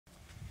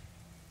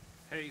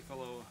Hey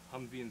fellow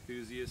Humvee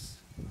enthusiasts,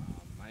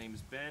 my name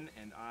is Ben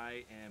and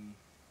I am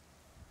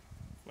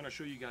going to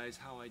show you guys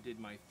how I did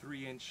my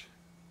 3-inch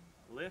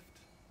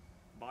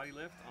body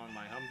lift on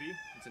my Humvee.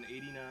 It's an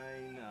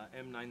 89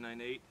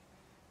 M998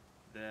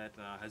 that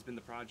has been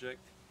the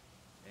project,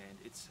 and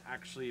it's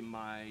actually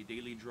my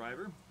daily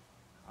driver.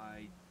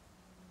 I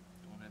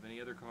don't have any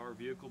other car or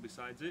vehicle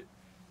besides it,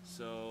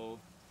 so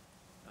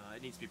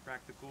it needs to be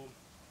practical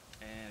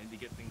and I need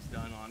to get things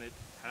done on it,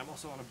 and I'm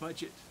also on a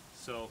budget,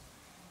 so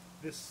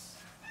this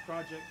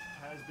project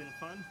has been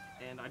fun,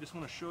 and I just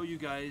want to show you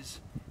guys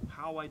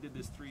how I did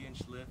this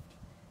 3-inch lift.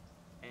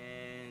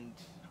 And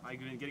I've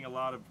been getting a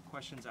lot of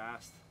questions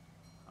asked,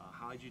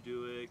 how'd you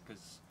do it?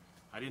 Because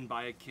I didn't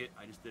buy a kit,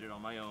 I just did it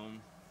on my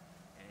own.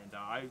 And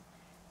I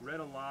read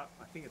a lot.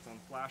 I think it's on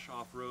Flash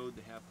Off-Road.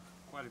 They have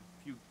quite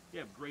a few, they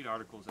have great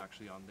articles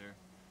actually on there.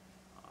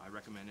 I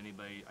recommend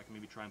anybody, I can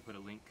maybe try and put a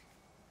link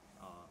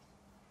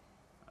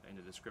in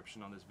the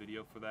description on this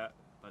video for that,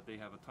 but they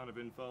have a ton of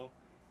info.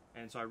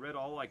 And so I read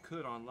all I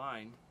could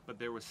online, but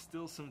there was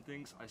still some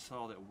things I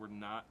saw that were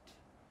not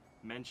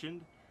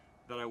mentioned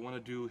that I want to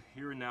do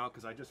here and now,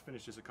 because I just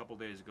finished this a couple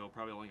days ago.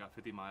 Probably only got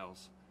 50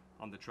 miles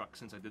on the truck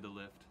since I did the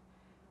lift.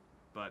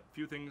 But a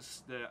few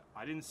things that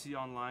I didn't see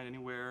online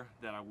anywhere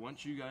that I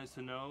want you guys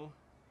to know,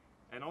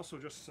 and also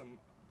just some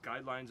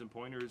guidelines and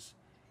pointers,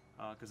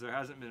 because there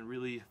hasn't been a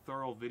really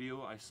thorough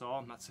video I saw.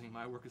 I'm not saying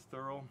my work is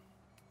thorough,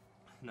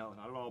 no,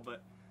 not at all,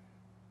 but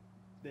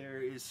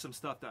there is some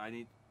stuff that I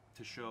need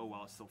to show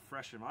while it's still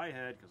fresh in my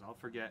head, because I'll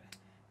forget.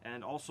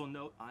 And also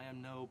note, I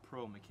am no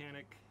pro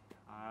mechanic.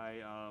 I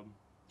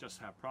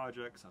just have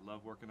projects. I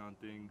love working on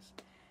things,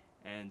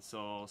 and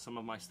so some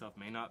of my stuff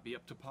may not be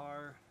up to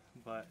par,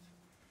 but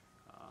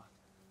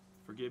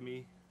forgive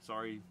me.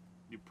 Sorry,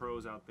 you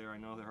pros out there. I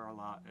know there are a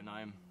lot, and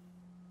I'm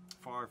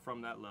far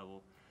from that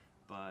level,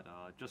 but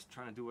just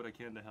trying to do what I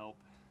can to help.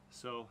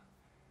 So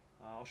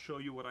I'll show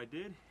you what I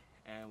did,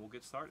 and we'll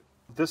get started.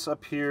 This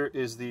up here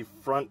is the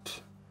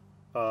front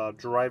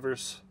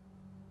driver's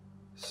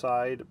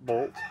side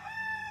bolt.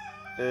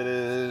 It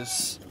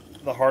is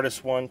the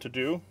hardest one to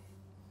do,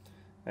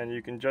 and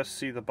you can just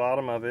see the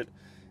bottom of it.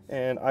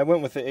 And I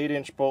went with the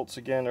 8-inch bolts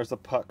again. There's the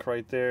puck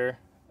right there,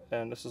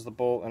 and this is the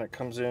bolt, and it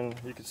comes in.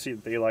 You can see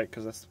the daylight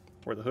because that's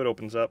where the hood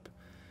opens up.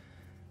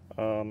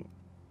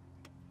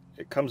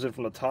 It comes in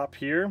from the top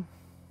here,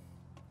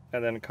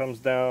 and then it comes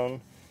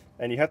down,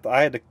 and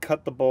I had to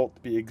cut the bolt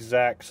to be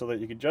exact so that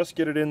you could just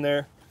get it in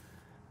there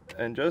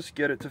and just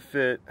get it to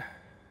fit.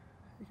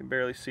 You can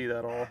barely see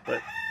that all,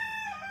 but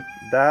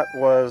that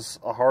was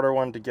a harder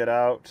one to get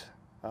out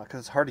because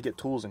it's hard to get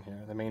tools in here.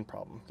 The main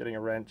problem, getting a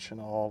wrench and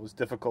all, was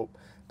difficult,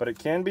 but it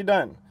can be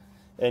done.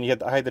 And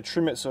I had to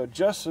trim it so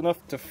just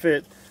enough to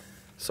fit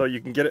so you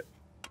can get it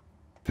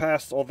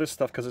past all this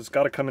stuff, because it's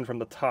got to come in from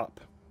the top.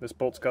 This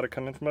bolt's got to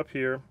come in from up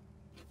here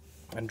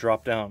and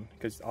drop down,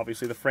 because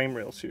obviously the frame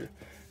rail's here,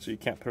 so you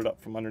can't put it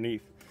up from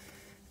underneath.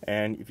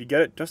 And if you get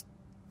it, just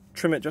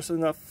trim it just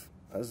enough,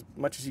 as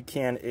much as you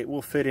can, it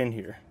will fit in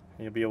here.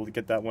 You'll be able to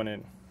get that one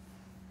in.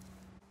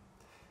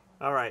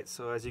 Alright,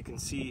 so as you can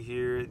see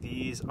here,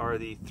 these are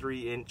the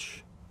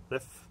 3-inch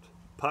lift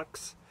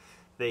pucks.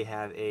 They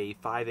have a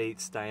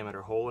 5/8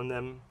 diameter hole in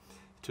them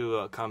to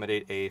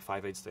accommodate a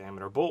 5/8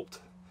 diameter bolt.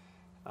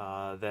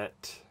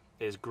 That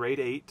is grade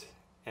 8,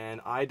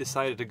 and I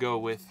decided to go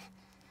with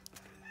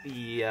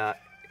the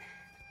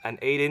an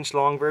 8-inch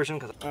long version.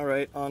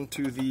 Alright,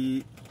 onto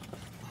the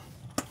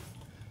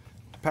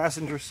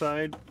passenger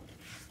side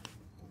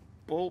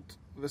bolt.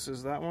 This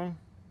is that one,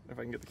 if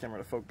I can get the camera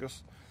to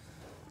focus.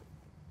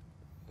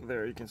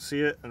 There, you can see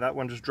it, and that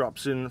one just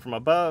drops in from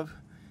above.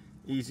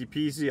 Easy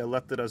peasy. I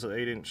left it as an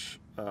 8-inch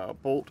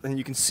bolt, and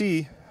you can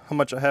see how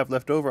much I have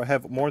left over. I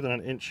have more than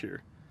an inch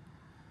here.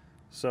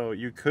 So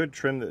you could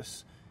trim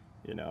this,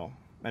 you know,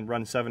 and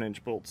run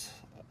 7-inch bolts.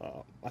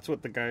 That's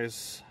what the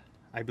guys,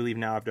 I believe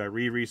now, after I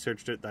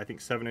re-researched it, I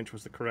think 7-inch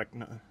was the correct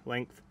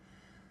length.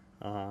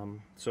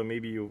 So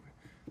maybe you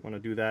want to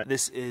do that.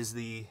 This is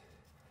the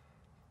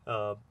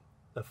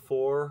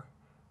 4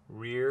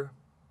 rear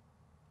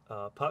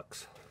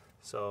pucks.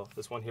 So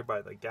this one here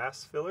by the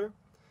gas filler,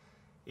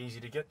 easy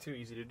to get to,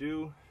 easy to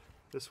do.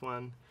 This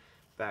one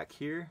back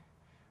here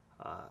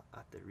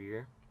at the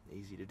rear,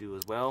 easy to do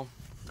as well.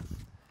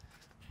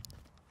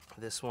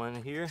 This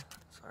one here,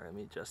 sorry, let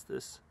me adjust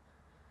this.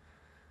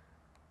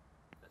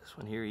 This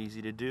one here,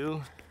 easy to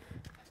do.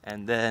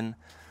 And then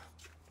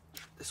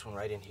this one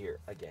right in here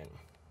again,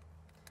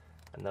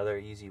 another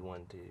easy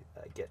one to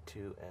get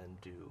to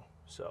and do.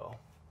 So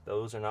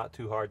those are not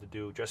too hard to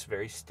do, just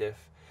very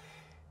stiff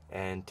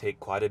and take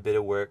quite a bit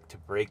of work to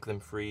break them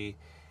free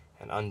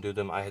and undo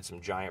them. I had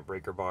some giant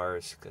breaker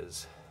bars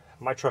because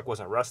my truck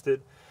wasn't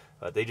rusted,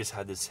 but they just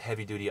had this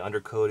heavy duty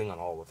undercoating on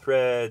all the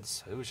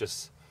threads. It was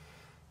just,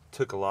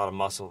 took a lot of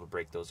muscle to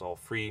break those all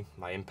free.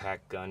 My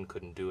impact gun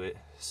couldn't do it,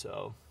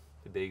 so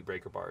the big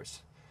breaker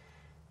bars,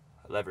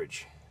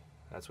 leverage,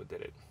 that's what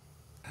did it.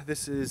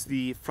 This is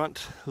the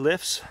front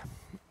lifts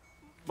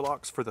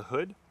blocks for the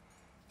hood.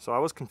 So I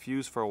was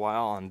confused for a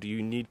while on, do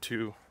you need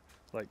to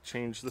like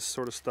change this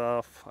sort of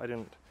stuff.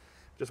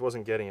 Just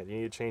wasn't getting it. You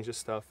need to change this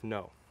stuff.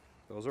 No,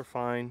 those are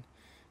fine.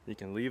 You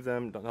can leave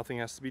them. Nothing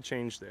has to be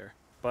changed there.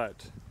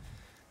 But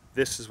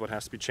this is what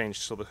has to be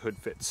changed so the hood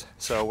fits.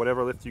 So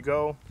whatever lift you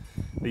go,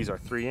 these are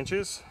 3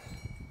 inches,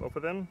 both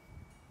of them,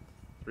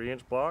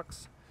 3-inch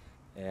blocks.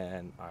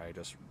 And I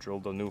just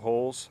drilled the new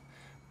holes.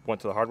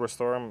 Went to the hardware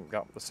store and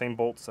got the same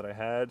bolts that I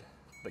had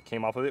that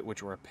came off of it,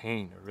 which were a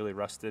pain. They're really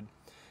rusted.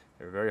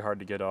 They were very hard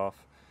to get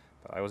off,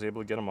 but I was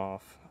able to get them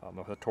off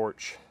with a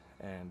torch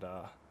and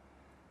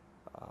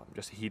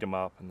just heat them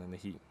up, and then the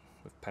heat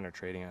with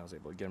penetrating, I was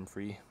able to get them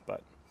free.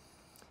 But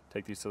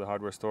take these to the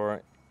hardware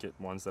store, get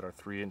ones that are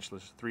 3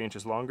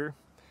 inches longer,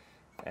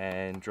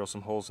 and drill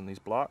some holes in these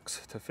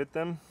blocks to fit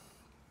them.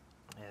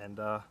 And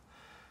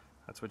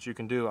that's what you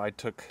can do.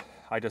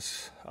 I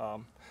just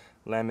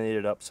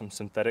laminated up some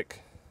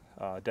synthetic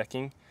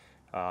decking,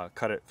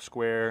 cut it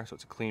square so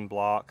it's a clean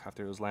block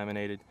after it was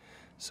laminated,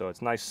 so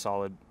it's nice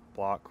solid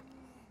block.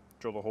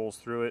 Drill the holes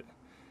through it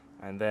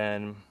and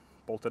then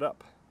bolt it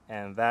up.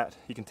 And that,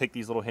 you can take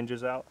these little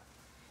hinges out,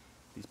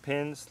 these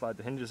pins, slide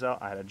the hinges out.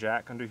 I had a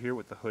jack under here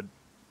with the hood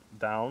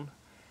down,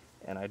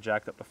 and I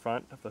jacked up the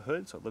front of the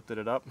hood, so I lifted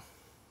it up,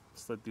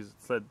 took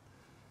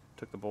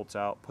the bolts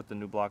out, put the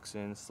new blocks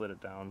in, slid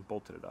it down,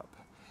 bolted it up,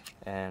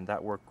 and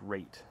that worked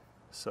great.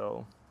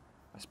 So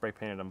I spray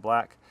painted them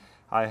black.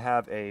 I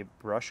have a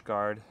brush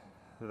guard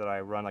that I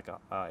run, like a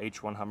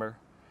H1 Hummer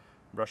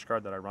brush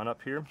guard that I run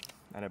up here,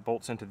 and it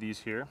bolts into these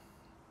here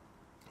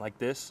like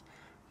this,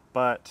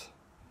 but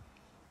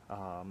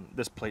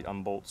this plate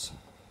unbolts.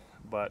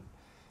 But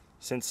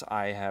since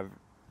I have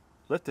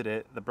lifted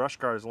it, the brush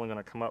guard is only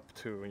going to come up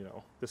to, you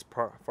know, this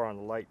far on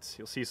the lights.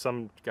 You'll see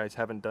some guys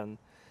haven't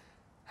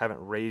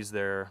raised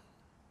their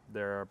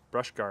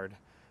brush guard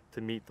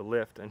to meet the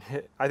lift, and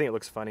I think it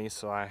looks funny,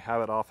 so I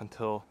have it off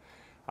until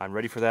I'm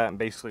ready for that. And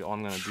basically all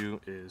I'm going to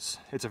do is,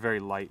 it's a very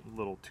light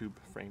little tube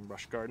frame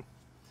brush guard.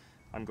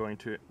 I'm going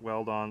to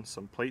weld on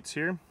some plates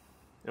here.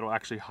 It'll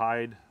actually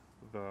hide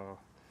the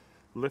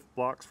lift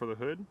blocks for the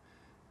hood,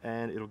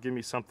 and it'll give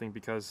me something,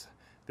 because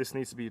this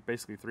needs to be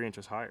basically 3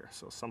 inches higher,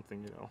 so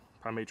something, you know,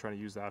 I may try to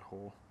use that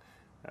hole,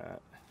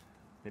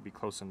 maybe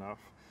close enough,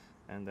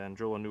 and then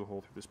drill a new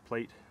hole through this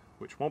plate,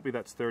 which won't be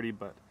that sturdy,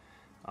 but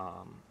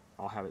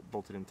I'll have it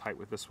bolted in tight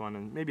with this one,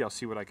 and maybe I'll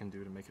see what I can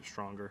do to make it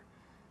stronger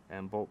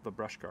and bolt the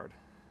brush guard,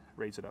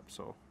 raise it up.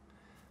 So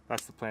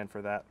that's the plan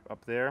for that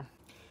up there.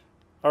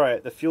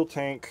 Alright, the fuel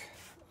tank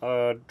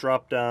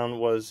drop down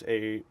was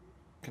a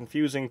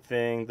confusing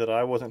thing that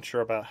I wasn't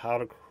sure about how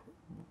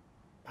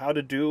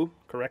to do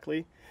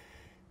correctly,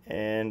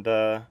 and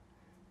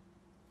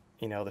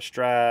you know, the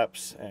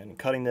straps and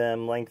cutting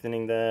them,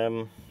 lengthening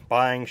them,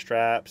 buying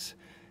straps.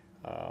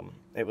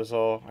 It was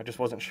all, I just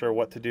wasn't sure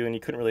what to do, and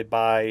you couldn't really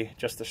buy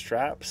just the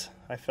straps,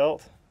 I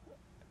felt.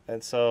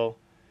 And so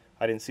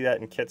I didn't see that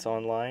in kits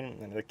online,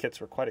 and the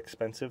kits were quite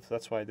expensive, so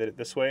that's why I did it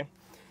this way.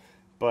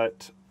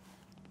 But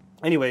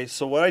anyway,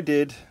 so what I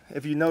did,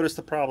 if you notice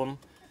the problem,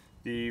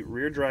 the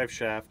rear drive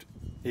shaft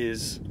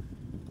is,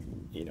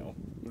 you know,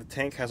 the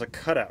tank has a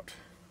cutout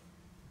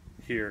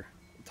here,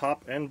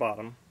 top and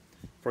bottom,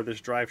 for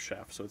this drive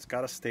shaft, so it's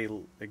got to stay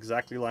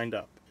exactly lined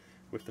up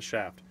with the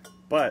shaft.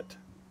 But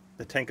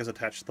the tank is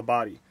attached to the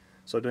body,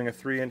 so doing a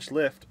 3-inch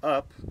lift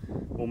up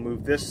will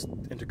move this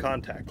into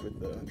contact with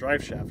the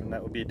drive shaft, and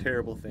that would be a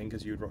terrible thing,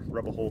 because you'd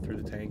rub a hole through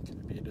the tank and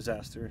it'd be a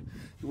disaster.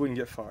 You wouldn't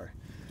get far.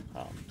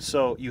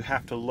 So you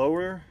have to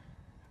lower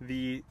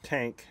the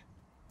tank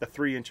the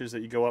 3 inches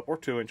that you go up, or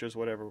 2 inches,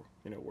 whatever,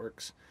 you know,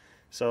 works.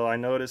 So I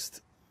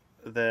noticed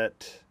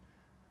that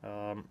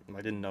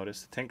I didn't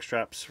notice the tank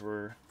straps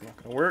were not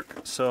going to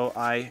work, so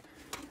I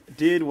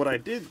did what I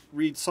did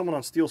read someone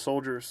on Steel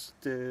Soldiers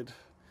did,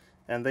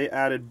 and they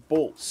added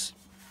bolts.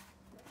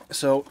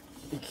 So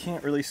you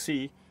can't really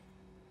see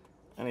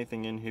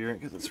anything in here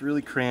because it's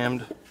really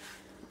crammed.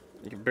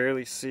 You can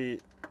barely see.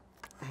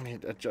 Let me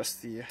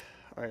adjust the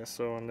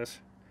ISO on this,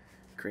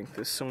 crank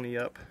this Sony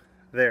up.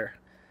 There.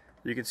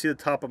 You can see the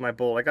top of my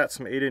bolt. I got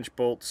some 8-inch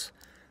bolts.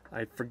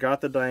 I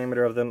forgot the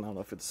diameter of them. I don't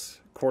know if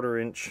it's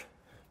 1/4 inch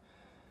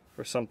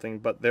or something,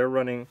 but they're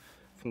running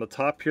from the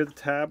top here, the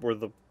tab where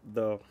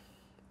the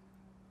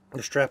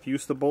strap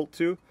used to bolt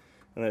to,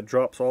 and it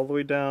drops all the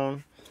way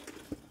down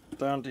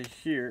to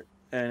here,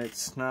 and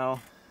it's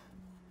now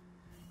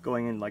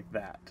going in like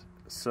that.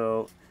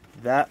 So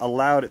that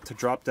allowed it to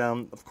drop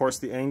down. Of course,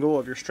 the angle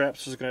of your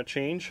straps is going to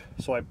change,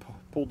 so I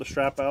pulled the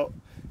strap out.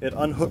 It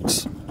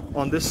unhooks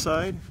on this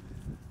side.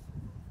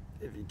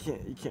 If you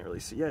can't really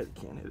see. Yeah, you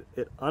can hit it.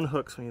 It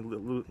unhooks when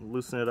you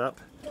loosen it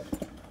up.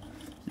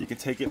 You can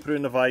take it, put it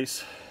in a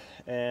vise,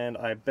 and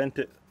I bent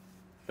it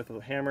with a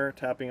hammer,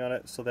 tapping on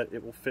it so that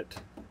it will fit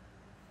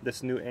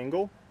this new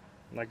angle,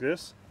 like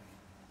this.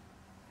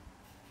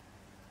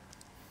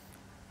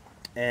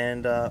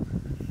 And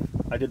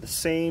I did the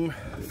same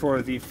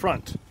for the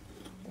front.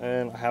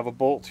 And I have a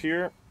bolt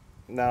here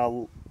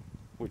now,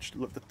 which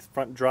let the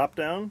front drop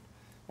down.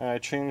 And I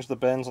changed the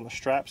bends on the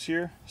straps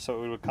here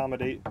so it would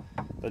accommodate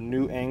the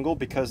new angle,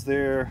 because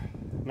they're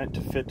meant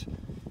to fit,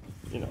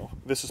 you know,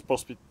 this is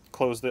supposed to be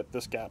closed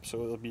this gap,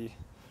 so it'll be,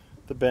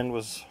 the bend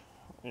was,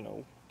 you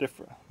know,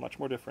 different, much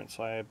more different.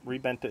 So I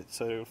rebent it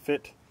so it'll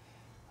fit.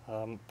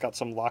 Got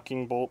some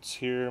locking bolts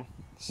here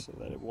so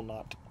that it will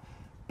not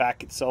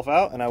back itself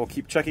out, and I will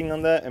keep checking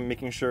on that and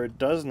making sure it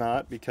does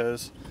not,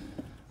 because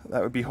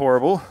that would be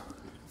horrible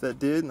if that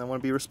did, and I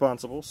want to be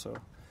responsible. So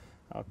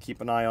I'll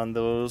keep an eye on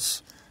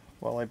those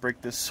while I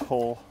break this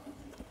whole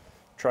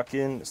truck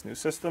in, this new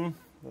system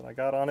that I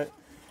got on it.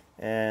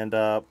 And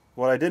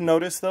what I did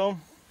notice though,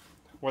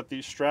 what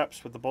these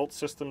straps with the bolt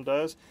system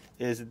does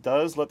is it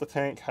does let the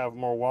tank have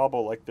more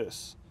wobble like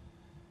this,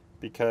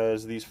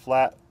 because these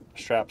flat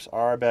straps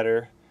are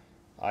better,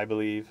 I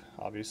believe.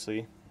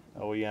 Obviously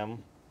OEM,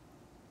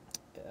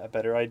 a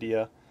better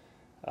idea,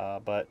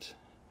 but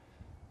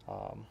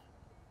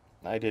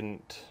I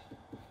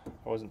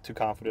wasn't too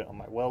confident on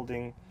my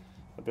welding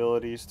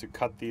abilities to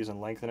cut these and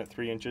lengthen it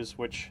 3 inches,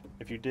 which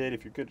if you're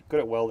good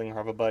at welding or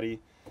have a buddy,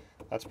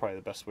 that's probably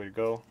the best way to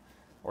go,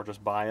 or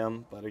just buy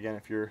them. But again,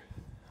 if you're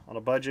on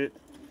a budget,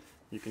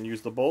 you can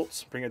use the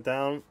bolts, bring it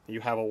down.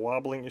 You have a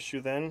wobbling issue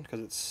then because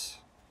it's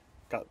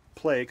got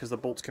play, because the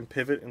bolts can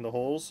pivot in the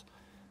holes.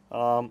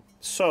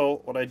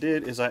 So what I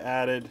did is I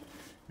added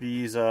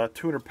these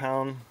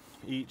 200-pound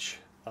each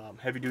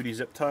heavy-duty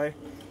zip tie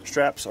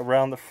straps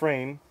around the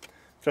frame,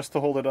 just to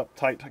hold it up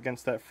tight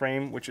against that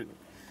frame, which it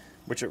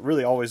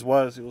really always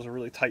was. It was a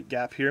really tight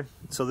gap here.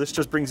 So this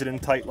just brings it in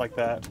tight like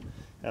that.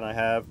 And I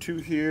have 2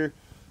 here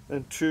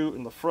and 2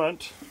 in the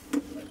front.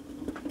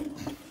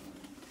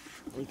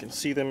 You can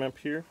see them up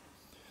here.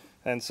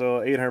 And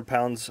so 800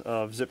 pounds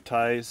of zip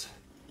ties,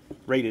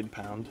 rated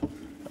pound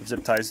of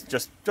zip ties,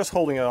 just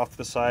holding it off to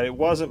the side. It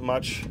wasn't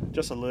much,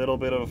 just a little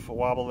bit of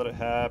wobble that it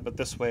had, but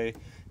this way,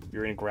 if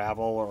you're in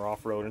gravel or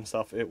off-road and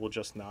stuff, it will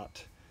just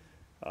not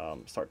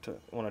start to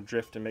want to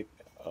drift and make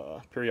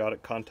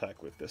periodic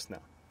contact with this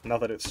now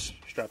that it's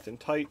strapped in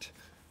tight.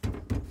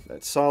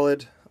 That's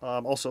solid.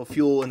 Also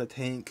fuel in the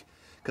tank,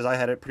 because I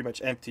had it pretty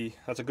much empty.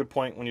 That's a good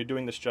point when you're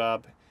doing this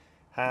job.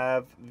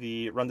 Run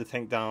the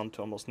tank down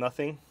to almost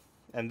nothing,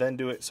 and then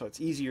do it so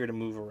it's easier to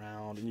move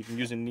around, and you can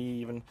use a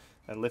knee even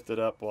and lift it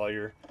up while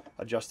you're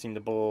adjusting the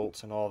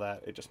bolts and all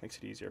that. It just makes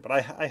it easier. But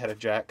I had a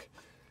jack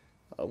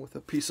with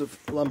a piece of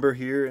lumber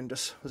here, and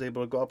just was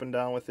able to go up and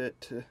down with it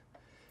to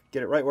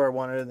get it right where I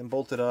wanted it, and then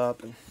bolt it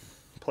up and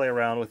play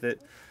around with it,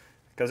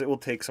 because it will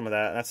take some of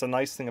that. And that's the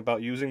nice thing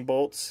about using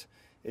bolts,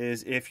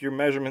 is if your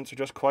measurements are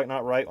just quite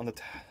not right on the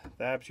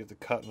tabs, you have to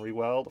cut and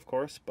re-weld, of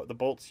course, but the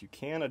bolts you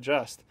can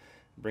adjust,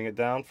 bring it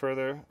down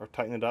further, or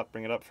tighten it up,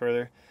 bring it up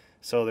further.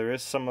 So there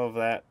is some of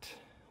that,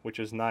 which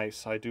is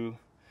nice. I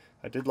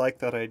did like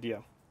that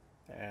idea,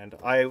 and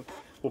I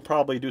will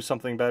probably do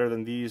something better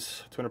than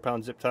these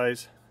 200-pound zip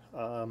ties.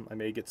 I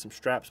may get some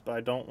straps, but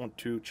I don't want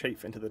to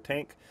chafe into the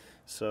tank,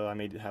 so I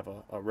may have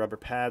a rubber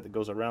pad that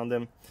goes around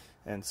them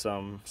and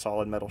some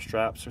solid metal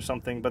straps or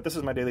something. But this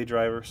is my daily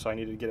driver, so I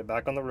need to get it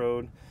back on the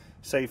road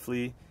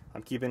safely.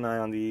 I'm keeping an eye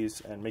on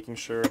these and making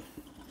sure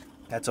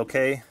that's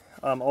okay.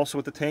 Also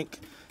with the tank,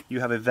 you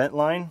have a vent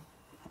line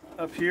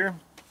up here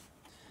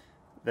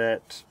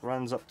that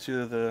runs up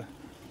to the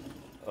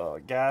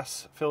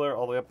gas filler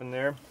all the way up in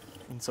there.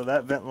 And so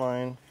that vent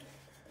line,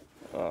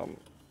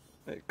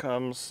 it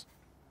comes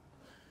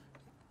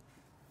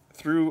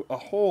through a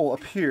hole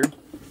up here.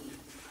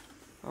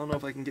 I don't know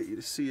if I can get you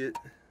to see it.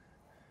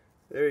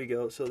 There you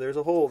go. So there's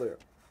a hole there.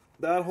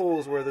 That hole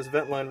is where this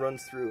vent line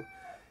runs through.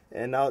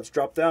 And now it's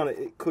dropped down.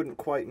 It couldn't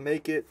quite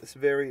make it. It's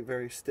very,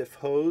 very stiff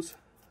hose.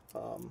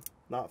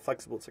 Not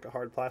flexible. It's like a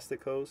hard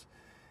plastic hose.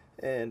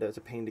 And it's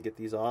a pain to get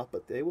these off,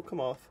 but they will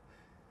come off.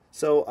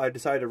 So I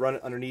decided to run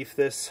it underneath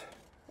this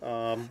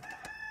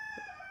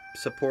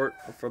support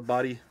for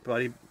body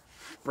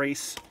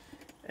brace.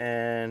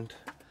 And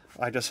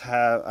I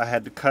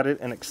had to cut it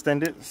and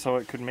extend it so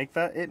it could make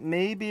that. It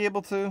may be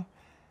able to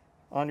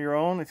on your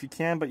own if you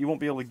can, but you won't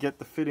be able to get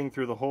the fitting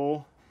through the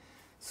hole.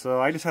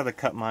 So I just had to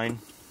cut mine.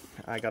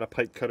 I got a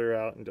pipe cutter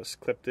out and just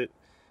clipped it.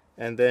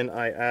 And then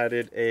I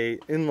added a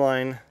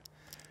inline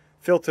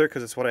filter,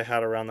 because it's what I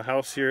had around the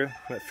house here,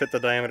 that fit the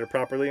diameter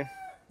properly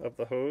of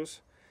the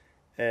hose.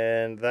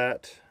 And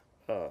that,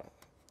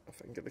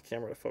 if I can get the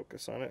camera to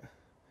focus on it,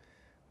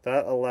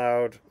 that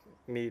allowed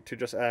me to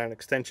just add an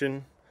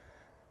extension.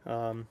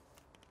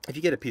 If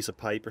you get a piece of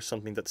pipe or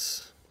something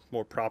that's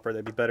more proper,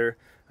 that'd be better.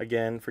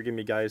 Again, forgive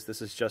me guys,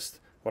 this is just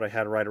what I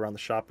had right around the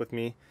shop with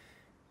me,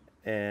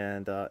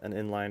 and an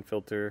inline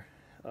filter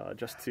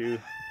just to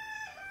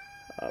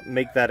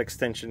make that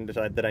extension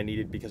that I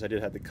needed, because I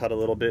did have to cut a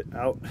little bit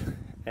out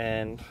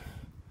and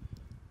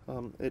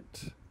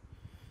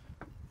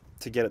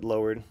to get it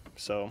lowered.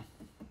 So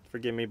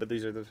forgive me, but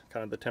these are the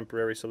kind of the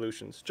temporary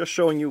solutions, just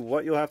showing you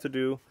what you'll have to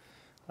do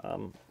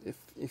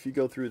if you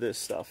go through this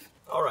stuff.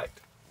 All right,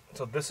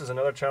 so this is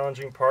another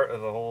challenging part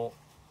of the whole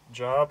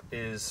job,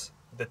 is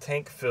the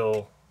tank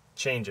fill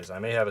changes. I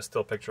may have a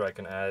still picture I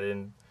can add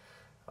in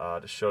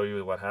to show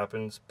you what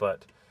happens,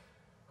 but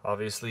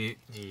obviously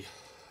the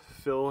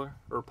filler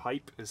or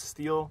pipe is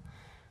steel,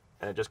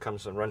 and it just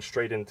comes and runs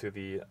straight into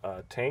the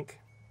tank.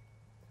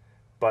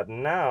 But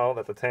now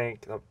that the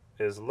tank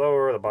is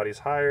lower, the body's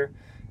higher,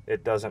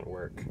 it doesn't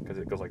work because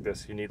it goes like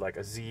this. You need like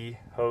a Z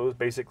hose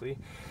basically.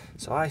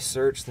 So I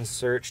searched and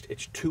searched.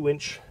 It's a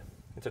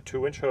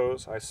 2-inch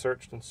hose. I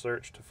searched and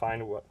searched to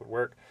find what would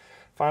work.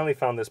 Finally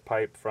found this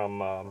pipe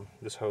from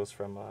this hose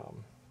from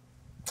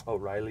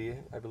O'Reilly,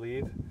 I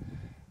believe.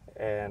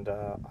 And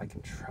I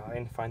can try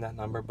and find that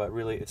number, but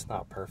really it's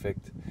not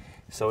perfect.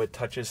 So it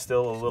touches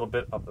still a little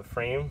bit of the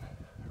frame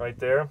right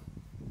there,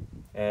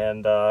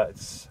 and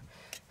it's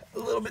a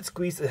little bit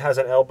squeezed. It has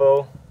an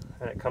elbow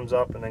and it comes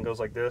up and then goes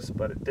like this,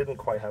 but it didn't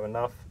quite have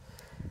enough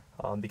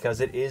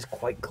because it is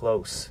quite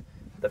close.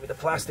 I mean, the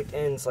plastic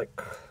end's like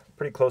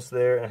pretty close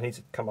there, and it needs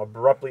to come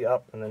abruptly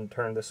up and then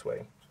turn this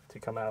way to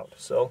come out.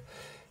 So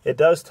it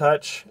does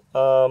touch,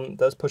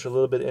 does push a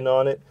little bit in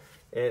on it.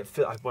 I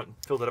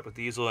filled it up with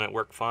diesel and it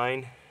worked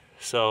fine,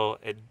 so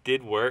it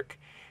did work,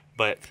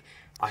 but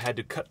I had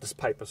to cut this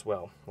pipe as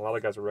well. A lot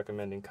of guys are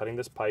recommending cutting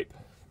this pipe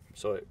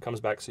so it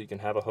comes back so you can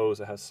have a hose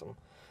that has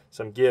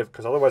some give,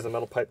 because otherwise the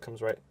metal pipe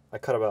comes right, I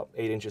cut about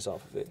 8 inches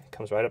off of it. It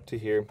comes right up to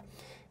here,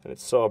 and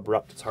it's so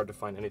abrupt it's hard to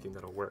find anything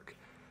that'll work.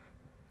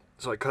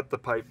 So I cut the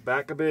pipe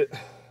back a bit,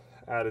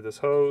 added this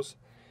hose,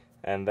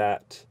 and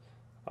that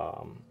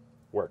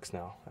works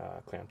now.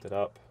 Clamped it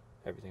up,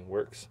 everything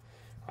works.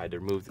 I had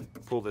to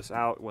pull this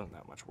out. It wasn't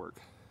that much work.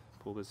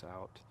 Pull this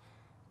out,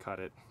 cut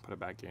it, put it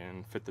back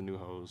in, fit the new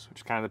hose, which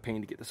is kind of a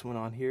pain to get this one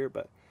on here,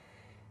 but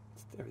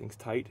everything's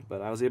tight.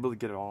 But I was able to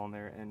get it all on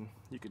there, and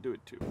you could do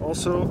it too.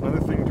 Also, another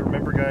thing to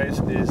remember, guys,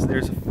 is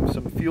there's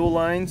some fuel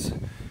lines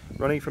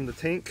running from the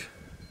tank.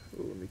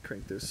 Ooh, let me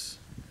crank this.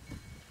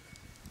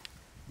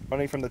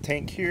 Running from the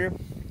tank here,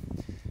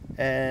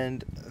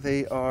 and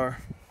they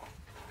are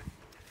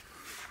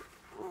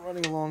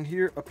running along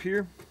here, up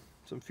here.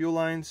 Some fuel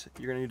lines.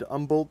 You're gonna need to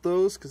unbolt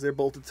those because they're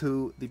bolted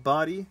to the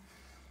body,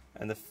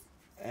 and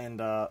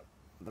the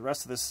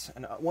rest of this,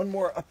 and one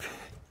more up,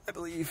 I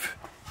believe,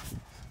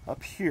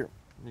 up here.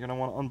 You're gonna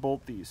want to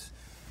unbolt these.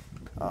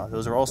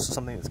 Those are also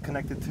something that's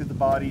connected to the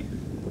body,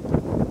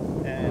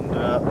 and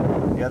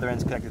the other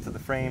end's connected to the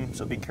frame.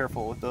 So be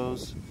careful with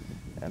those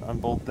and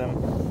unbolt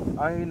them.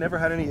 I never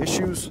had any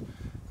issues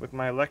with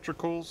my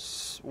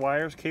electricals,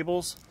 wires,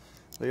 cables.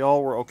 They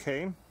all were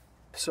okay.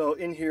 So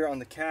in here on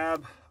the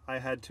cab, I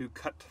had to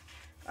cut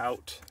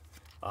out,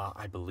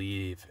 I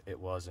believe it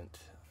wasn't,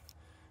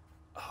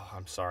 oh,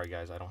 I'm sorry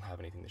guys, I don't have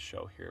anything to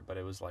show here, but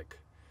it was like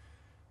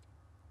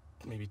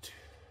maybe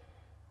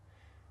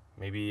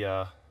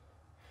 1.5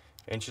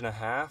 inches I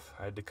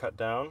had to cut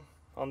down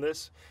on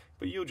this.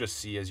 But you'll just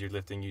see as you're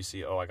lifting, you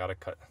see, oh, I gotta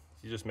cut.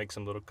 You just make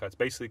some little cuts,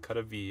 basically cut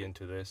a V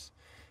into this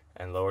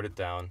and lowered it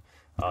down.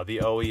 The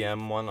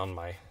OEM one on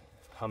my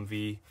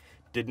Humvee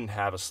didn't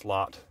have a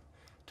slot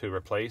to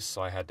replace,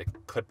 so I had to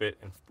clip it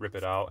and rip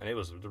it out,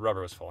 and the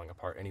rubber was falling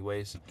apart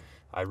anyways.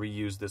 I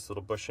reused this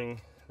little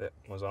bushing that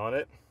was on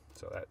it,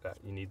 so that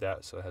you need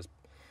that, so it has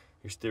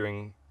your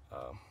steering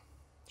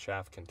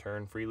shaft can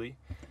turn freely.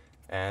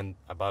 And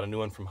I bought a new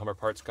one from Hummer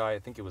Parts Guy. I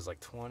think it was like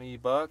 20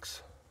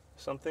 bucks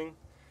something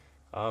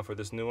for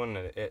this new one,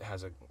 and it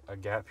has a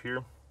gap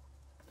here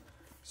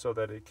so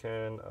that it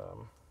can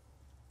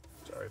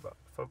sorry about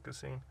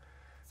focusing,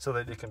 so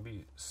that it can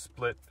be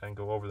split and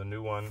go over the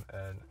new one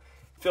and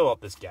fill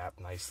up this gap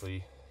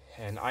nicely.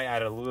 And I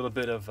added a little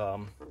bit of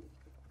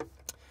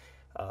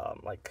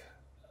like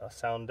a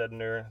sound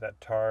deadener, that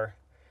tar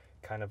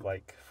kind of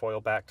like foil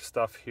backed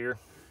stuff here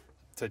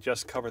to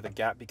just cover the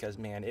gap, because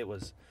man, it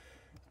was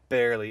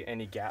barely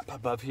any gap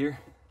above here,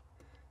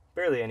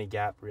 barely any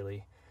gap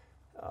really.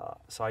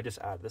 So I just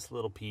added this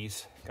little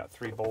piece, got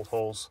 3 bolt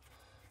holes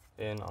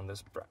in on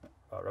this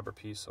rubber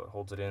piece so it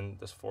holds it in.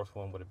 This 4th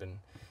one would have been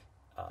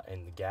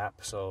in the gap,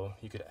 so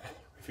you could,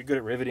 if you're good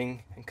at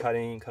riveting and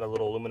cutting, cut a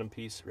little aluminum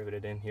piece, rivet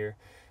it in here,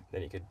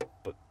 then you could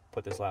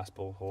put this last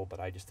bolt hole. But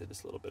I just did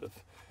this little bit of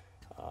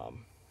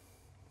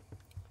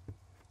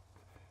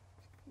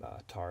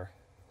tar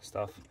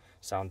stuff,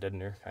 sound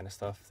deadener kind of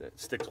stuff that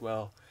sticks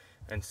well,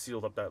 and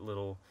sealed up that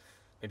little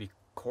maybe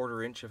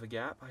 1/4 inch of a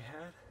gap I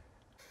had.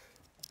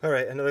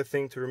 Alright, another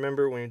thing to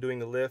remember when you're doing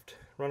the lift,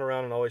 run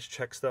around and always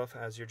check stuff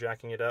as you're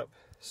jacking it up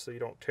so you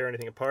don't tear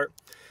anything apart.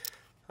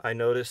 I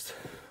noticed,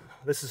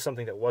 this is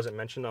something that wasn't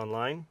mentioned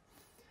online,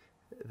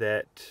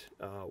 that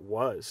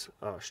was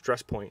a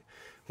stress point,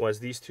 was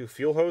these 2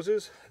 fuel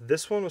hoses.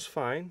 This one was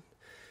fine,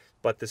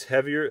 but this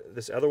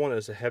other one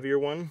is a heavier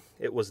one,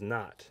 it was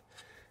not.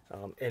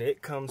 And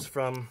it comes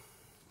from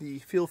the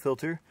fuel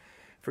filter.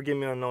 Forgive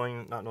me on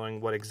not knowing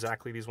what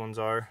exactly these ones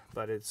are,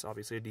 but it's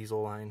obviously a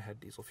diesel line,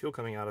 had diesel fuel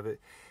coming out of it,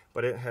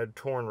 but it had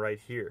torn right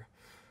here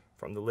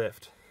from the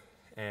lift.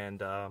 And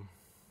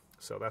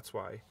so that's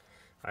why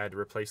I had to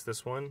replace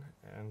this one.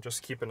 And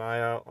just keep an eye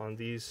out on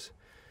these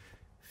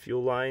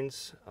fuel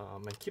lines,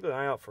 and keep an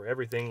eye out for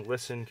everything.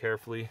 Listen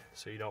carefully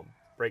so you don't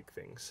break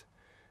things.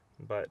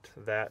 But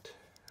that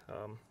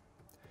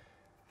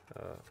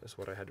is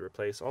what I had to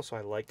replace. Also,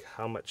 I like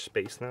how much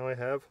space now I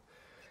have.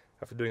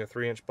 After doing a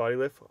 3-inch body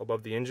lift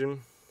above the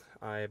engine,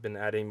 I've been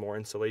adding more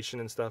insulation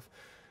and stuff.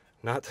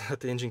 Not to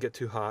let the engine get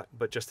too hot,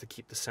 but just to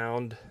keep the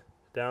sound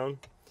down,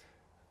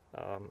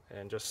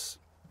 and just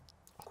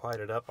quiet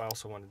it up. I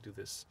also want to do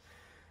this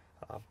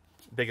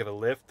big of a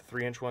lift, the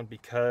 3-inch one,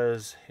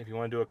 because if you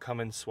want to do a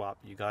come-in swap,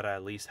 you gotta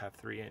at least have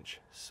 3-inch.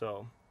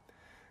 So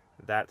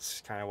that's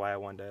kind of why I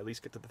wanted to at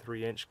least get to the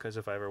 3-inch, because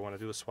if I ever want to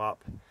do a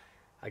swap,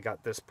 I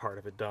got this part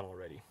of it done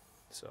already.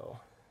 So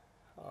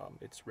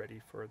it's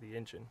ready for the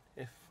engine.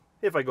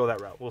 If I go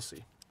that route, we'll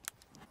see.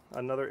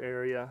 Another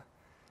area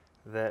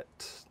that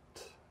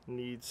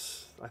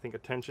needs, I think,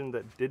 attention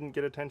that didn't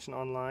get attention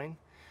online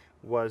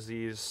was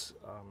these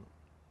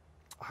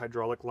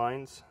hydraulic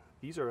lines.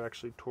 These are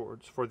actually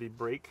for the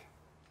brake,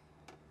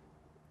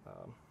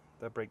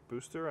 that brake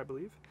booster, I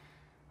believe.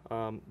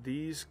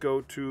 These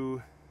go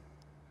to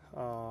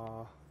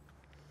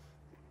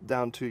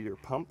down to your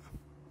pump,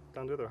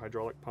 down to their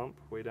hydraulic pump,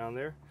 way down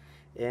there.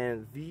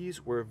 And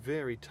these were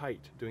very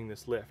tight doing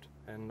this lift,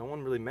 and no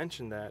one really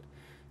mentioned that.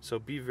 So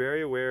be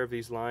very aware of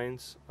these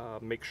lines.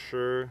 Make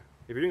sure,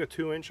 if you're doing a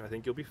 2-inch, I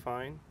think you'll be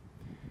fine.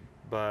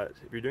 But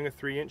if you're doing a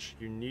 3-inch,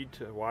 you need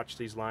to watch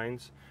these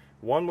lines.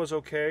 One was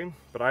okay,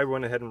 but I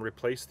went ahead and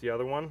replaced the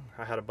other one.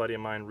 I had a buddy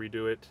of mine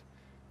redo it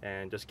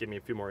and just give me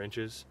a few more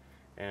inches,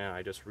 and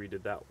I just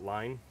redid that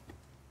line.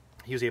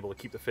 He was able to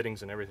keep the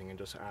fittings and everything and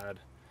just add,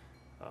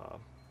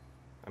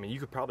 I mean, you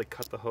could probably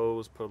cut the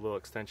hose, put a little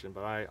extension,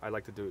 but I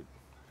like to do it.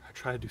 I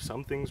try to do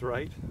some things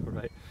right?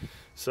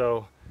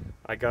 So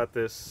I got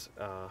this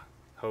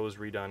hose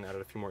redone,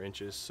 added a few more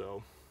inches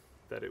so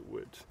that it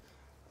would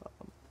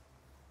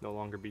no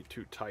longer be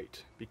too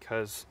tight,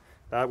 because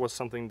that was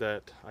something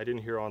that I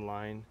didn't hear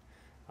online.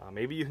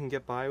 Maybe you can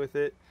get by with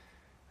it.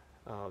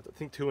 I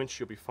think 2-inch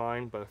you'll be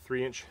fine, but a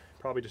 3-inch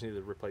probably just need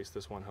to replace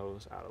this one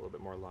hose, add a little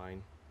bit more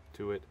line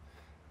to it,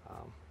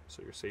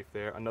 so you're safe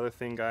there. Another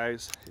thing,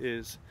 guys,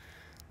 is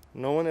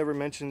no one ever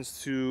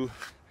mentions to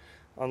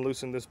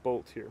unloosen this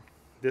bolt here.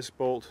 This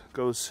bolt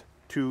goes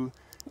to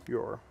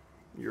your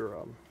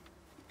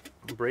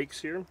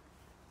brakes here,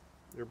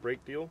 your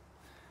brake deal,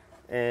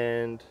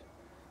 and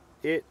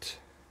it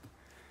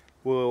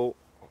will,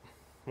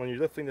 when you're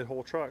lifting the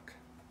whole truck,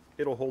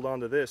 it'll hold on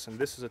to this, and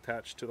this is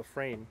attached to the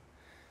frame,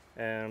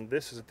 and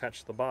this is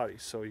attached to the body,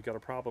 so you got a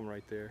problem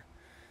right there.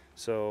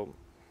 So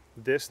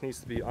this needs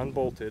to be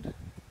unbolted,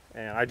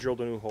 and I drilled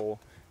a new hole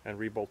and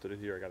rebolted it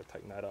here. I got to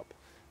tighten that up,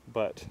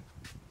 but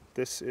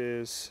this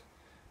is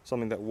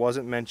something that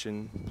wasn't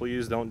mentioned.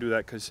 Please don't do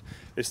that, because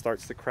it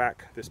starts to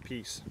crack this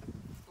piece,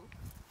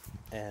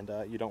 and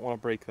you don't want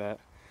to break that.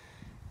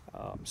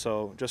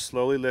 So just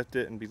slowly lift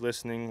it and be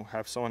listening.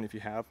 Have someone, if you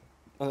have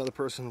another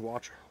person,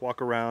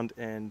 walk around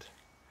and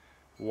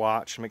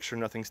watch, make sure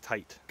nothing's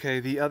tight. Okay,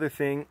 the other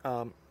thing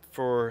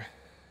for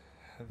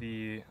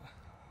the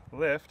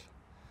lift,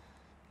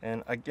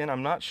 and again,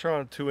 I'm not sure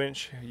on a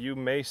 2-inch, you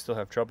may still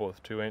have trouble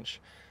with 2-inch,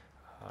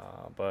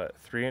 but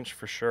 3-inch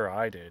for sure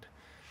I did.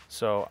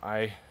 So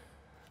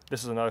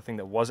this is another thing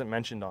that wasn't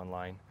mentioned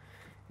online,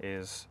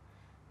 is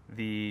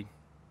the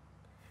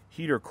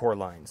heater core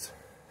lines.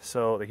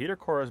 So the heater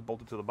core is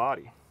bolted to the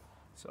body.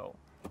 So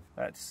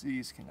that's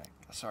these.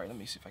 Sorry, let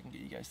me see if I can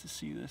get you guys to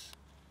see this.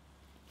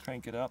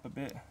 Crank it up a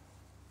bit.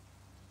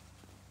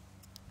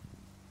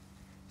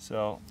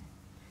 So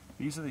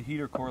these are the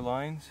heater core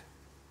lines.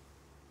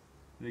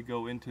 They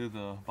go into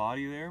the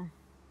body there,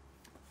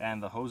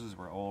 and the hoses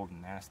were old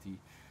and nasty.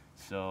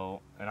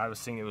 So, and I was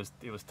seeing it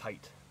was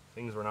tight.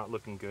 Things were not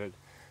looking good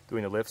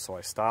doing the lift, so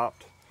I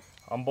stopped,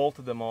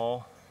 unbolted them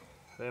all,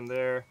 them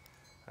there,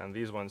 and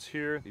these ones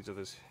here. These are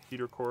this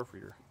heater core for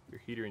your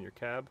heater in your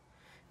cab.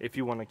 If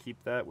you want to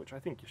keep that, which I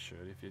think you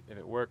should, if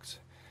it works,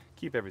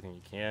 keep everything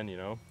you can. You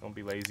know, don't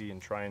be lazy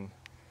and try and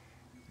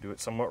do it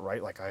somewhat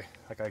right. Like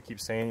I keep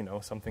saying, you know,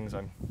 some things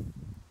I'm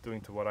doing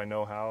to what I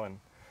know how, and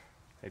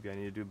maybe I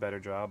need to do a better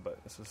job.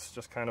 But this is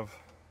just kind of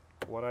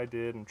what I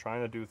did, and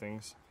trying to do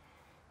things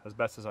as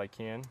best as I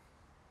can.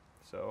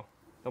 So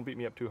don't beat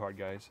me up too hard,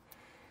 guys.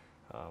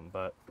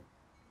 But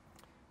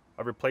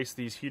I replaced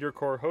these heater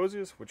core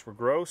hoses, which were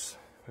gross,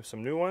 with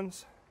some new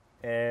ones,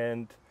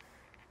 and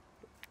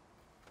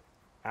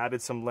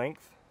added some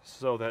length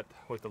so that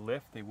with the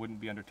lift they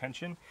wouldn't be under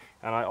tension.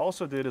 And I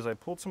also did is I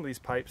pulled some of these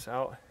pipes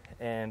out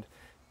and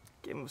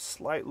gave them a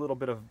slight little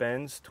bit of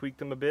bends, tweaked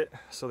them a bit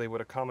so they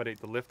would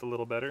accommodate the lift a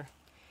little better,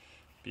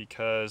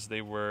 because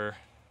they were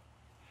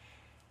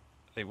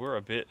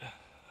a bit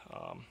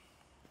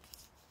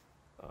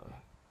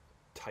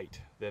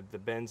tight. The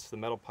bends, the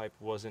metal pipe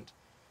wasn't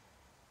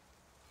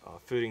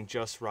fitting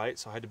just right,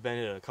 so I had to bend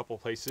it in a couple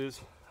places.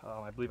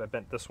 I believe I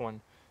bent this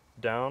one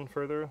down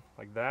further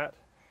like that,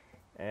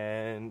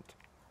 and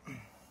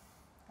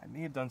I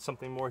may have done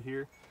something more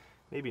here,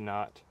 maybe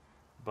not,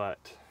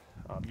 but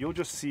you'll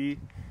just see.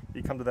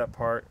 You come to that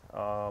part,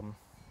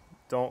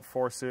 don't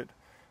force it.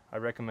 I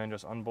recommend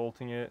just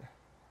unbolting it,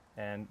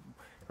 and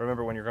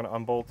remember, when you're going to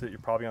unbolt it, you're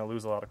probably going to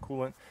lose a lot of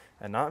coolant,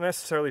 and not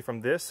necessarily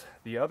from this.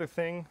 The other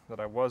thing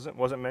that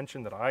wasn't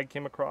mentioned that I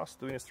came across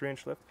doing this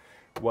 3-inch lift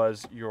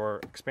was your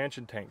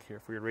expansion tank here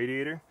for your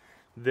radiator.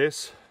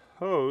 This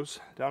hose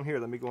down here,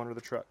 let me go under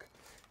the truck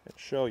and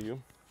show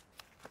you.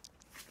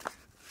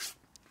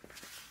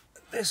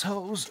 This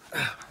hose,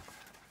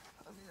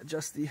 let me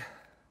adjust the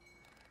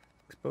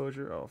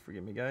exposure, oh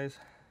forgive me guys,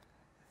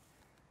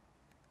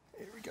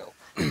 here we go,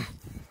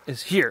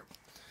 is here.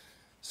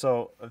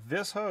 So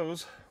this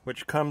hose,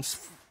 which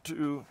comes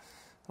to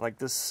like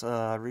this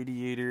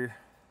radiator,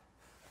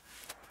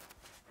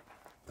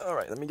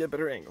 alright, let me get a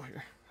better angle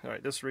here.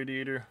 Alright, this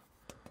radiator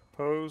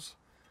hose,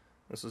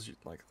 this is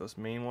like this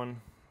main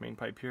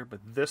pipe here,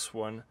 but this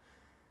one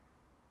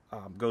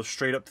goes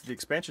straight up to the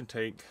expansion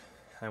tank,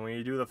 and when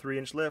you do the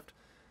 3-inch lift,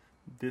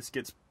 this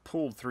gets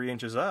pulled 3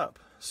 inches up.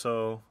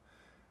 So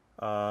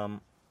I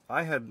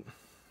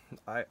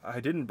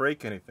didn't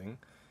break anything,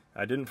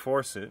 I didn't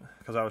force it,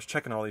 because I was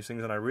checking all these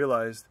things, and I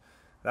realized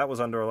that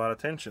was under a lot of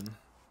tension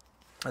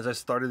as I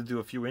started to do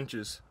a few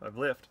inches of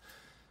lift.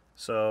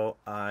 So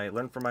I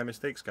learned from my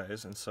mistakes,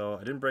 guys, and so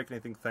I didn't break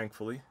anything,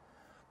 thankfully,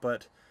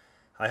 but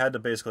I had to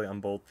basically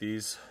unbolt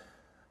this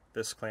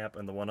clamp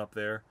and the one up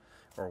there,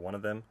 or one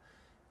of them,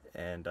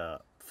 and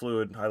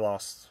fluid, I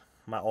lost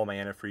all my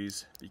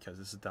antifreeze because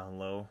this is down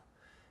low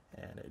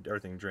and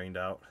everything drained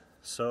out.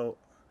 So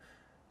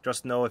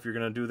just know if you're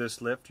going to do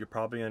this lift, you're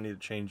probably going to need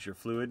to change your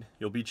fluid.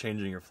 You'll be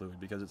changing your fluid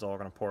because it's all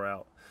going to pour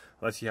out,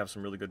 unless you have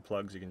some really good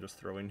plugs you can just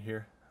throw in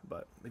here.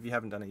 But if you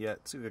haven't done it yet,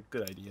 it's a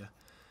good idea.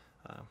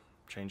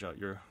 Change out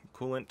your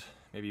coolant.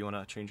 Maybe you want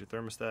to change your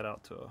thermostat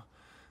out to a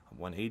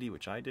 180,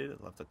 which I did. I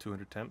love the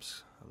 200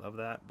 temps. I love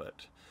that,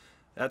 but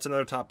that's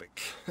another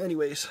topic.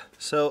 Anyways,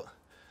 so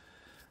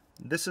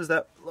this is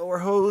that lower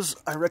hose.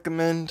 I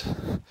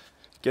recommend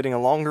getting a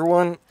longer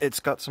one. It's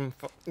got some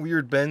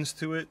weird bends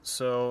to it,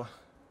 so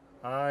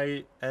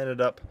I ended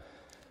up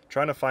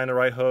trying to find the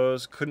right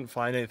hose. Couldn't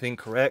find anything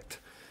correct,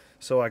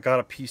 so I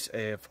got a piece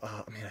of,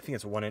 I think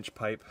it's a 1-inch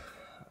pipe.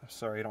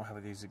 Sorry, I don't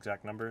have these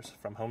exact numbers,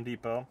 from Home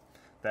Depot,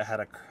 that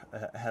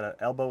had an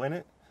elbow in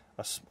it,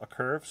 a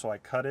curve, so I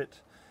cut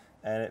it,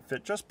 and it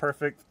fit just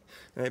perfect,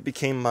 and it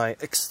became my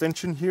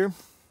extension here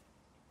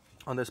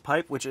on this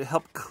pipe, which it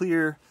helped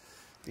clear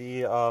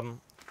the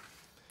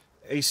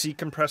AC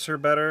compressor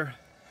better,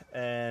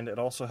 and it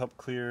also helped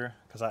clear,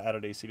 because I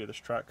added AC to this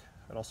truck,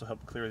 it also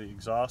helped clear the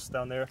exhaust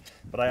down there,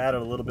 but I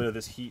added a little bit of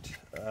this heat,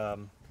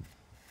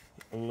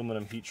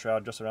 aluminum heat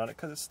shroud just around it,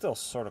 because it's still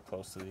sort of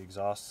close to the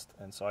exhaust,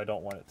 and so I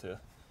don't want it to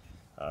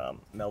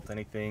melt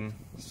anything,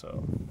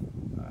 so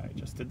I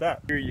just did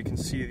that. Here you can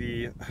see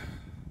the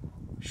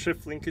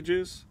shift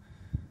linkages.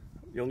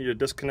 You'll need to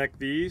disconnect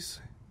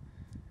these,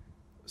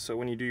 so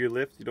when you do your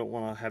lift you don't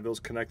want to have those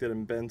connected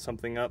and bend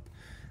something up.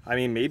 I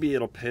mean, maybe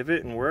it'll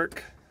pivot and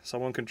work,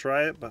 someone can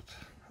try it, but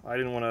I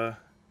didn't want to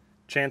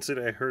chance it.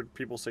 I heard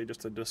people say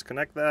just to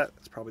disconnect that.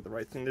 It's probably the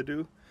right thing to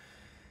do,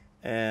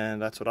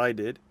 and that's what I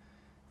did.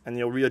 And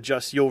you'll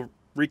readjust, you'll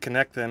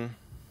reconnect them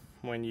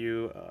when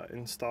you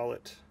install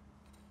it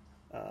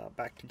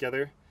back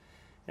together.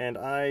 And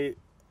I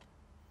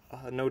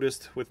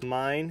noticed with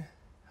mine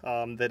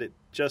that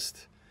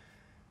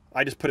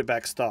I just put it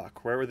back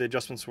stock. Wherever the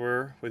adjustments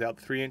were without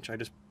the 3-inch, I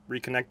just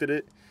reconnected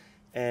it,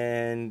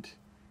 and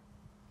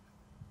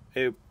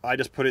I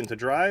just put it into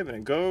drive and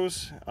it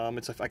goes.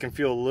 I can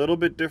feel a little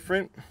bit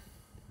different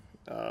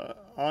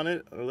on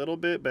it, a little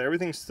bit, but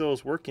everything still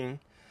is working.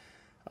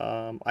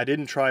 I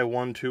didn't try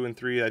 1, 2, and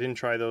 3. I didn't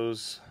try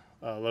those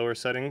lower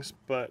settings,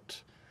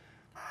 but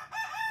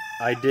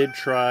I did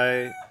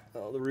try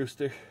the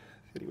rooster.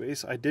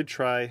 Anyways, I did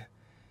try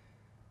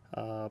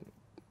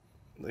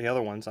the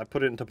other ones. I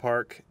put it into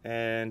park,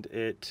 and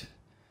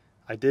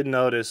I did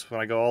notice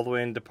when I go all the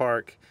way into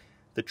park,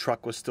 the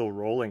truck was still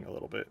rolling a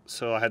little bit,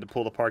 so I had to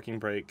pull the parking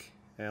brake,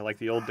 like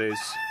the old days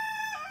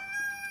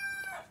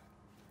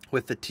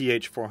with the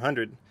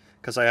TH400,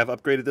 because I have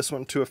upgraded this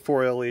one to a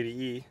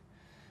 4L80E.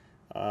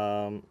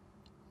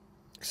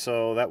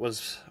 So that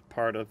was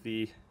part of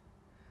the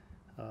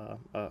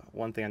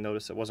one thing I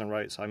noticed that wasn't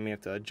right, so I may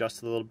have to adjust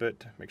it a little bit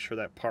to make sure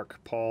that park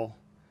pawl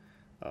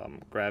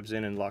grabs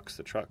in and locks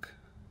the truck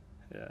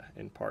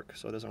in park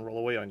so it doesn't roll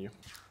away on you.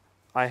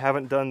 I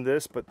haven't done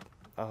this, but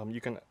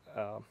you can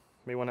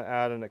may want to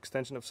add an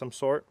extension of some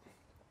sort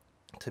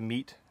to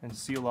meet and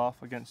seal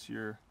off against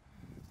your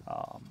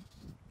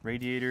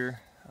radiator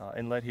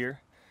inlet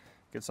here.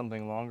 Get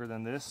something longer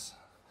than this.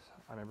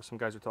 I remember some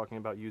guys were talking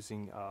about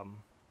using, I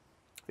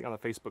think on the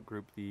Facebook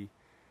group, the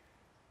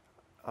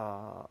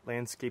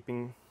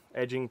landscaping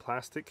edging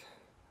plastic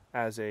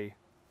as a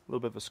little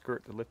bit of a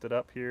skirt to lift it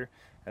up here,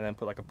 and then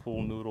put like a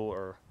pool noodle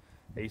or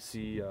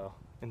AC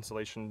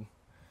insulation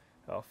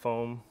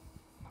foam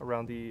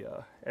around the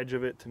edge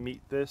of it to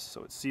meet this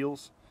so it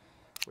seals,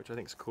 which I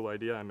think is a cool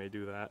idea. I may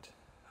do that.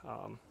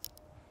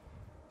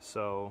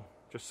 So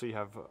just so you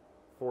have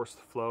forced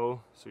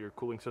flow so your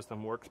cooling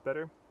system works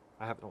better.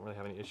 I don't really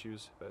have any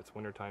issues, but it's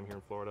winter time here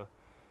in Florida,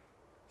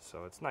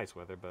 so it's nice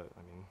weather, but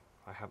I mean,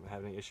 I haven't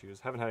had any issues.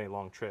 Haven't had any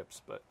long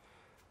trips, but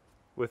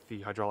with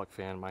the hydraulic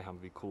fan, my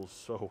Humvee cools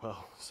so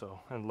well.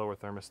 So, and lower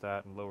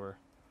thermostat and lower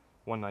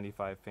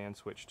 195 fan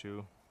switch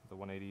too. The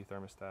 180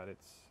 thermostat, it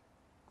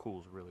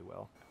cools really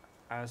well.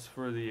 As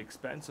for the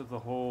expense of the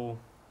whole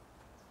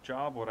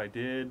job, what I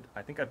did,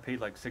 I think I paid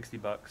like 60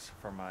 bucks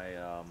for my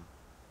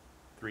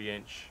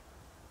 3-inch,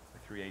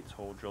 3/8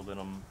 hole drilled in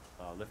them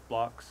lift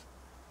blocks.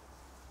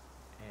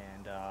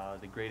 and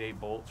the grade 8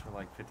 bolts were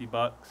like 50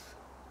 bucks.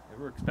 They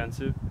were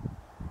expensive,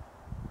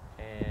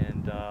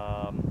 and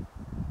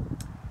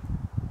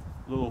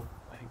little,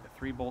 I think the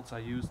 3 bolts I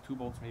used, 2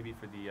 bolts maybe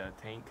for the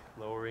tank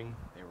lowering,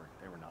 they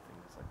were nothing.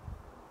 It's like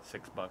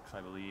 6 bucks,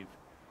 I believe.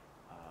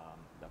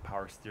 The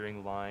power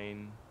steering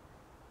line,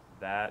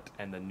 that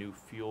and the new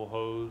fuel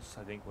hose,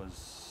 I think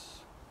was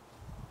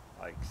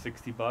like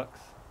 60 bucks,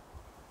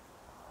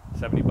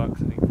 70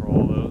 bucks I think for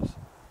all those.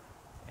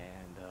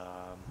 And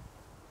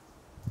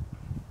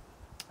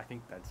I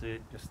think that's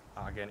it. Just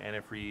again,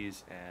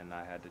 antifreeze, and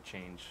I had to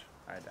change,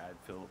 I had to add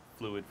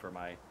fluid for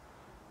my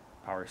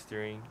power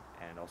steering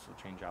and also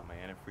change out my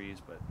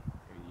antifreeze, but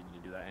you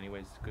need to do that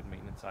anyways. It's a good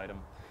maintenance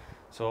item.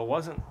 So it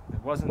wasn't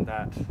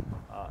that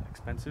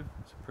expensive.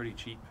 It's a pretty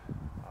cheap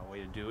way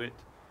to do it.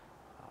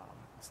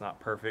 It's not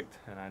perfect,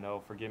 and I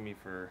know, forgive me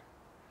for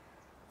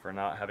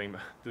not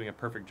doing a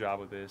perfect job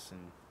with this,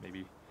 and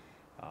maybe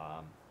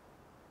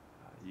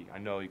I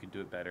know you could do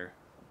it better,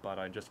 but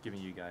I'm just giving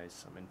you guys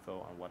some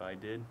info on what I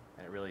did,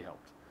 and it really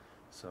helped.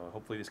 So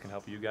hopefully this can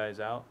help you guys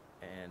out,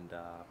 and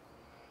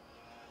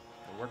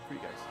it'll work for you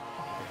guys.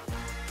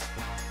 Okay.